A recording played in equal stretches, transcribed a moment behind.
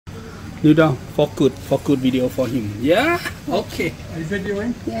Kneel down for good video for him. Yeah. Okay. Are you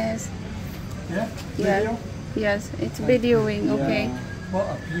videoing? Yes. Yeah. Yeah. Video? Yes, it's videoing. Okay. What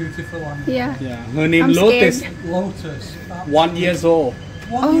a beautiful one. Yeah. Yeah. Her name I'm Lotus. scared. Lotus. 1 year old.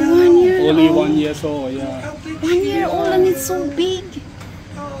 1 year 1 year Only old. 1 year old. Yeah. 1 year old and it's so big.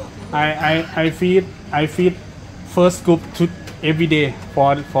 I feed first scoop to every day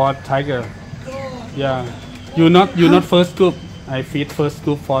for tiger. Yeah. You not first scoop. I feed first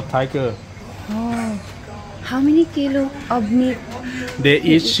scoop for tiger. Oh. How many kilo of meat? They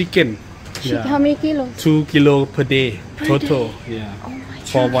eat chicken. How many kilos? 2 kilo per day total. Yeah. Oh my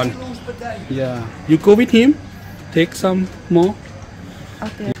For God. one. Yeah. You go with him. Take some more.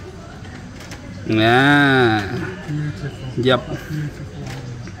 Okay. Yeah. Beautiful. Yep. Beautiful.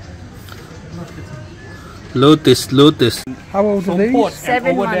 Lotus. How old are these?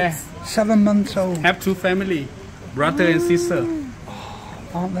 7 over months. 7 months old. Have 2 family, brother and sister.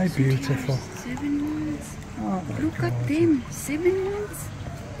 Aren't they beautiful? 7 months. Aren't they Look at them. 7 months.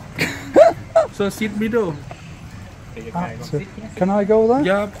 So sit middle. Can I go there?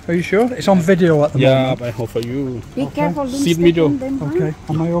 Yeah. Are you sure? It's on video at the Yeah, moment. I hope for you. Be careful. Don't Sit step middle. on them, huh? Okay.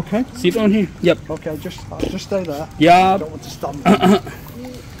 Am I okay? Sit on him. Yep. Okay, I'll just stay there. Yeah. Don't want to stand.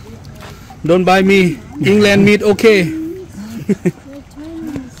 Don't buy me England meat, okay?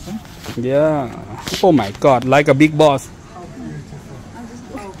 Yeah. Oh my God, like a big boss.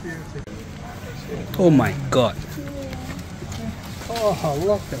 Oh my God. Oh,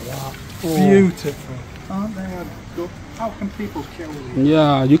 look at that. Beautiful. Aren't they good? How can people kill these?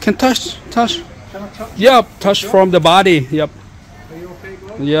 Yeah, you can touch. Can I touch? Yep, touch from the body. Yep. Are you okay,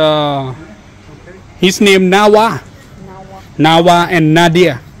 Glo? Yeah. Okay. His name Nawa. Nawa and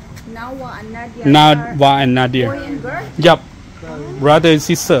Nadia. Nawa and Nadia. Nawa and Nadia. Boy and girl. Yep. Brother and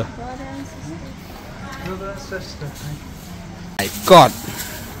sister. Brother and sister. Brother and sister. My God.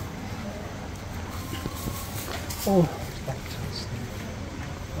 Oh, fantastic.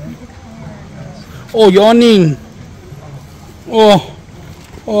 Oh, yawning. Oh,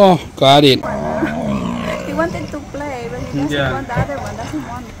 got it. He wanted to play, but he doesn't Yeah. want the other one. Doesn't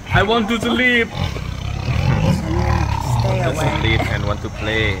want. I want to sleep. Stay away. Doesn't leave and want to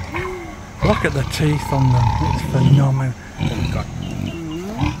play. Look at the teeth on them. It's phenomenal. Oh my God.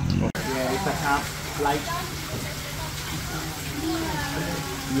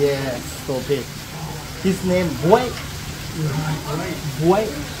 Yes, so big. His name Boy. Boy.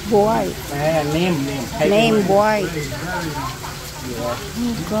 Boy. Name. Name boy.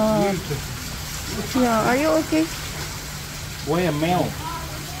 Oh God. Yeah, are you okay? Boy a male.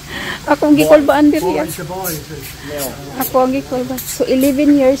 Ako ang gikol ba under Boy, yan? it's a boy, is it? Male. Ako ang gikol ba? So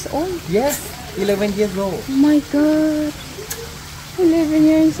 11 years old. Yes, 11 years old. Oh my God. 11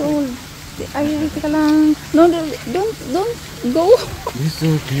 years old. Ay, teka lang. No, don't go. It's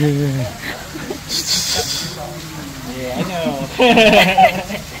okay. Yeah, I know.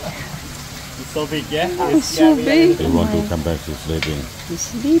 It's so big, yeah? It's so big. He want to come back to sleeping.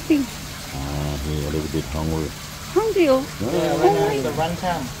 He's sleeping. He a little bit hungry. Hungry, oh. Yeah, when it's the run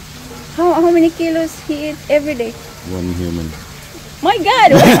time. How many kilos he eat every day? One human. My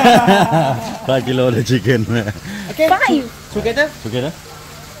God. 5 kilo of chicken. Okay, 5. together? Together?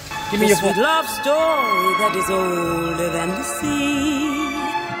 Give me your sweet love story that is older than the sea.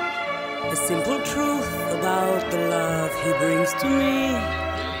 The simple truth about the love he brings to me.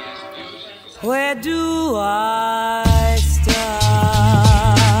 Where do I start?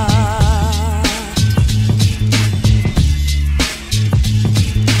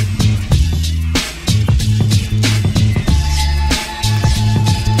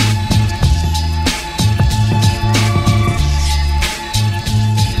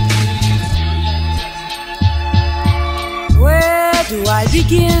 Where do I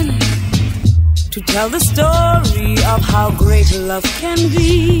begin to tell the story of how great love can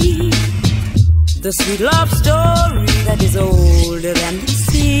be? The sweet love story that is older than the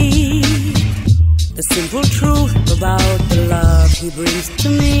sea. The simple truth about the love he brings to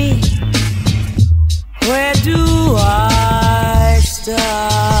me. Where do I start?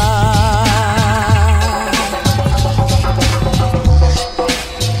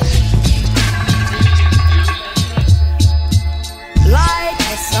 Like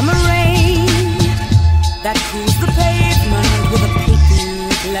a summer rain that cools the pavement with a pink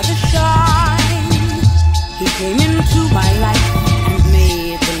leather shine. He came into my life and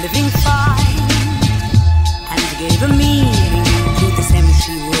made the living fine, and gave a meaning to this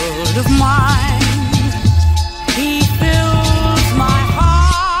empty world of mine. He fills my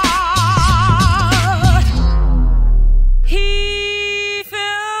heart. He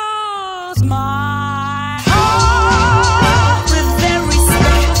fills my heart with very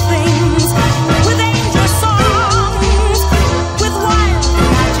special things.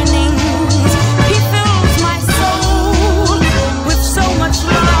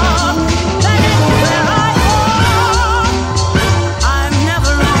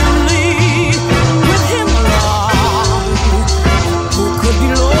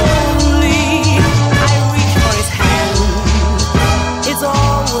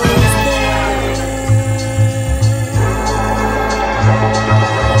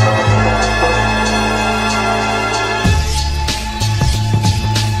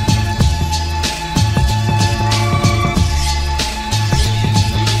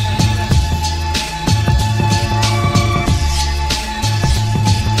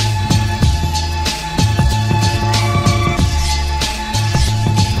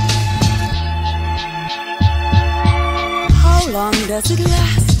 does it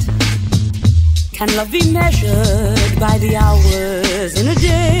last? Can love be measured by the hours in a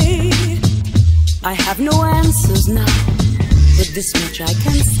day? I have no answers now, but this much I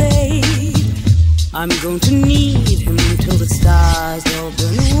can say. I'm going to need him till the stars all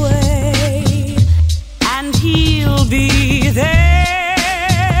burn away, and he'll be there.